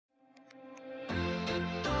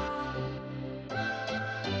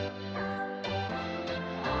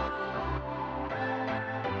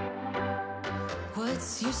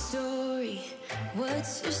What's your story?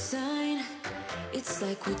 What's your sign? It's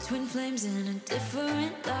like we're twin flames in a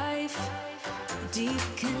different life. Deep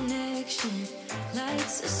connection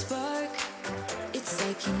lights a spark. It's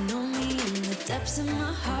like you know me in the depths of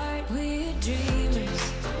my heart. We're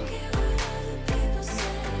dreamers. Don't care what other people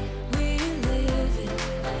say. We're living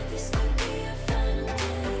like this could be our final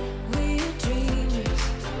day. We're dreamers.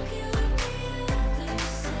 Don't care what the others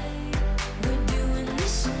say. We're doing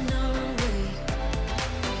this in our way.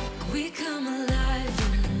 We come alive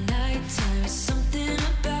in the nighttime. It's something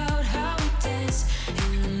about how we dance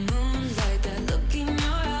in the moonlight. That look in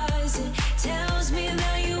your eyes, it tells me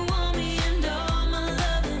that you want me and all my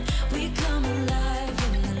loving. We come alive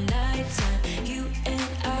in the nighttime. You and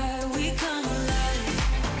I, we come alive.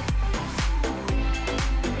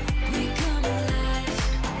 We come alive.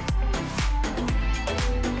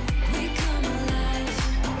 We come alive.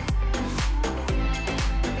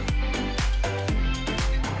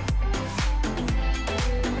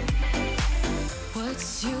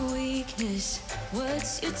 What's your weakness?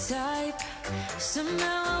 What's your type?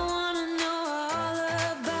 Somehow I wanna